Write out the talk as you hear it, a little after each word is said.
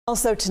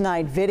Also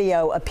tonight,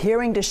 video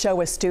appearing to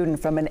show a student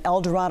from an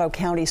Dorado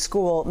County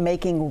school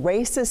making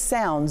racist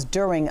sounds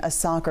during a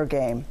soccer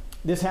game.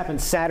 This happened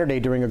Saturday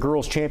during a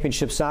girls'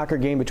 championship soccer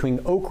game between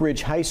Oak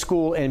Ridge High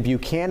School and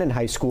Buchanan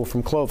High School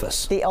from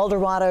Clovis. The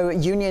Dorado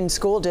Union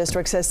School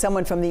District says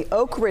someone from the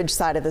Oak Ridge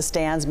side of the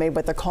stands made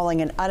what they're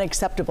calling an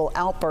unacceptable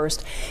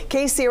outburst.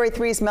 KCRA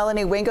 3's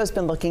Melanie Wingo has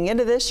been looking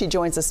into this. She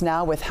joins us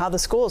now with how the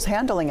school is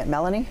handling it.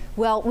 Melanie?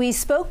 Well, we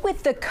spoke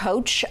with the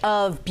coach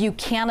of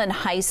Buchanan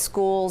High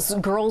School's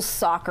girls'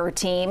 soccer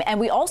team,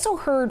 and we also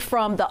heard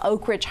from the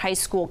Oak Ridge High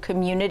School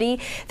community.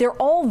 They're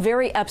all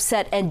very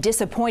upset and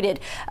disappointed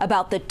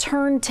about the turn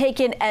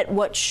taken at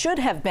what should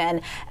have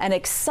been an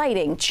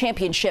exciting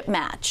championship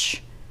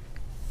match.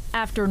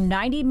 After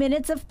 90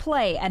 minutes of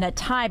play and a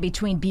tie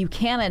between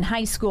Buchanan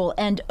High School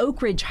and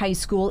Oak Ridge High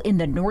School in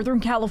the Northern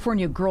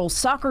California Girls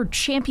Soccer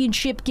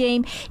Championship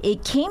game,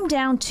 it came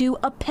down to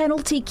a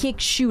penalty kick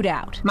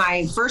shootout.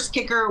 My first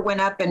kicker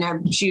went up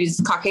and she was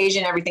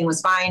Caucasian, everything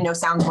was fine, no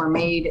sounds were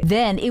made.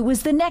 Then it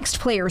was the next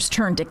player's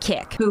turn to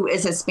kick. Who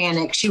is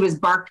Hispanic, she was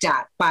barked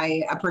at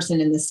by a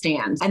person in the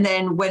stands. And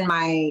then when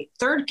my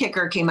third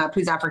kicker came up,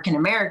 who's African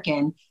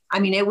American, I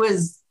mean, it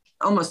was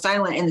almost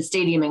silent in the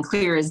stadium and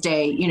clear as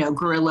day, you know,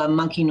 gorilla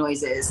monkey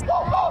noises.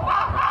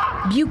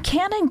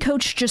 Buchanan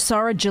coach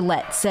Jasara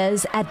Gillette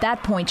says at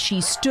that point she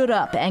stood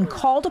up and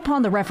called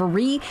upon the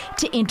referee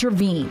to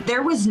intervene.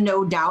 There was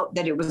no doubt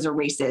that it was a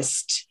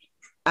racist,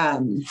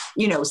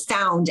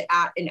 sound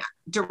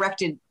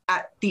directed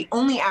at the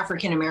only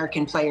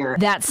African-American player.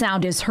 That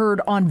sound is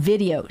heard on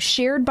video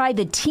shared by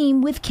the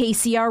team with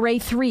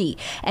KCRA 3.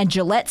 And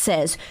Gillette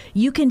says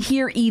you can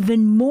hear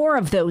even more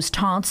of those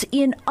taunts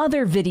in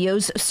other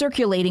videos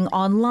circulating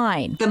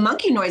online. The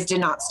monkey noise did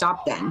not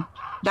stop then.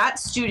 That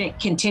student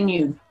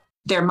continued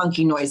their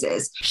monkey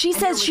noises. She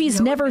says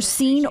she's never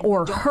seen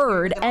or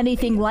heard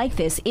anything like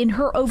this in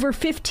her over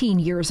 15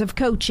 years of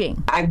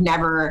coaching. I've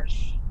never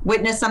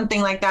witnessed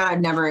something like that.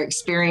 I've never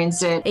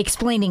experienced it.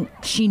 Explaining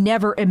she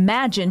never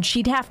imagined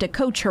she'd have to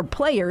coach her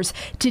players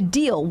to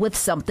deal with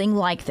something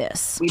like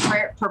this. We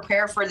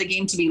prepare for the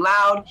game to be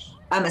loud,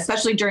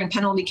 especially during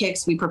penalty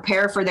kicks. We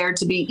prepare for there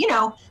to be,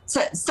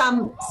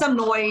 some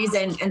noise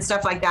and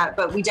stuff like that,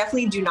 but we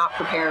definitely do not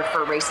prepare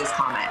for racist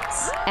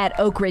comments. At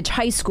Oak Ridge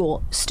High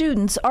School,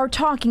 students are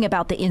talking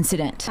about the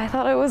incident. I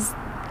thought it was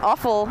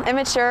awful,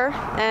 immature,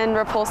 and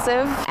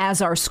repulsive.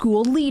 As are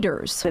school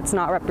leaders. It's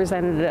not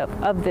representative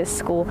of this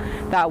school.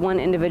 That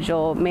one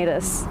individual made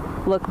us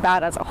look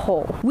bad as a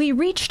whole. We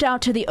reached out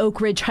to the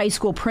Oak Ridge High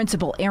School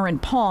principal, Aaron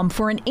Palm,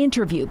 for an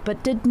interview,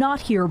 but did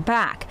not hear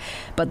back.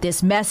 But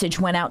this message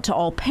went out to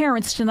all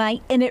parents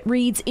tonight, and it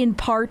reads in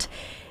part,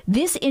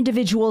 "This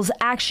individual's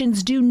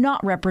actions do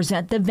not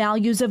represent the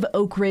values of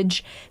Oak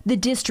Ridge, the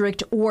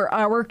district, or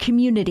our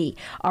community.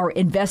 Our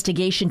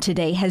investigation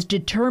today has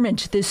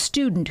determined the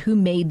student who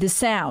made the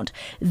sound.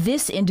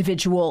 This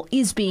individual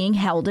is being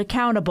held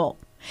accountable.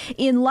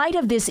 In light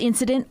of this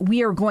incident,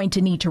 we are going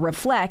to need to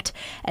reflect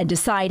and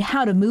decide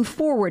how to move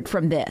forward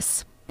from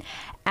this."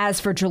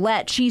 As for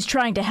Gillette, she's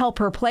trying to help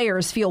her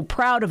players feel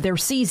proud of their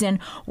season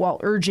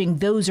while urging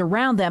those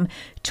around them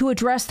to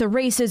address the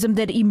racism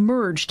that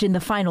emerged in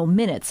the final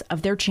minutes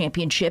of their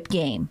championship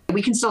game.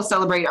 We can still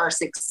celebrate our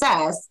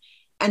success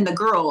and the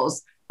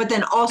girls, but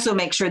then also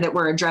make sure that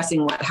we're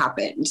addressing what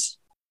happened.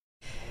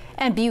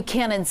 And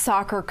Buchanan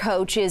soccer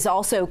coach is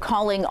also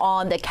calling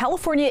on the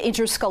California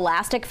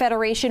Interscholastic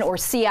Federation, or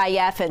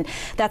CIF, and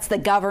that's the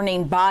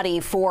governing body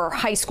for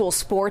high school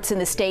sports in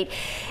the state.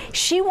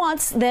 She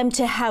wants them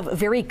to have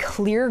very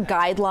clear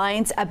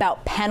guidelines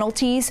about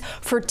penalties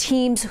for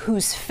teams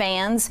whose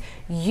fans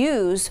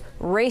use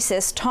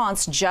racist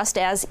taunts, just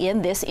as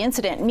in this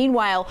incident.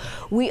 Meanwhile,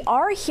 we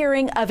are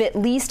hearing of at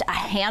least a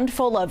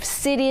handful of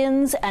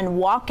sit-ins and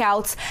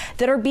walkouts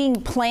that are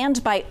being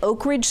planned by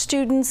Oak Ridge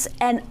students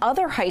and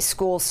other high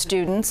school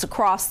students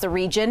across the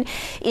region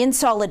in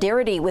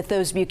solidarity with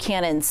those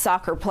Buchanan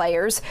soccer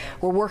players.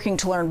 We're working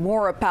to learn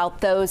more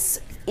about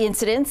those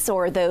incidents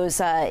or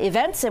those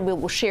events, and we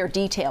will share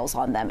details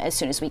on them as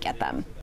soon as we get them.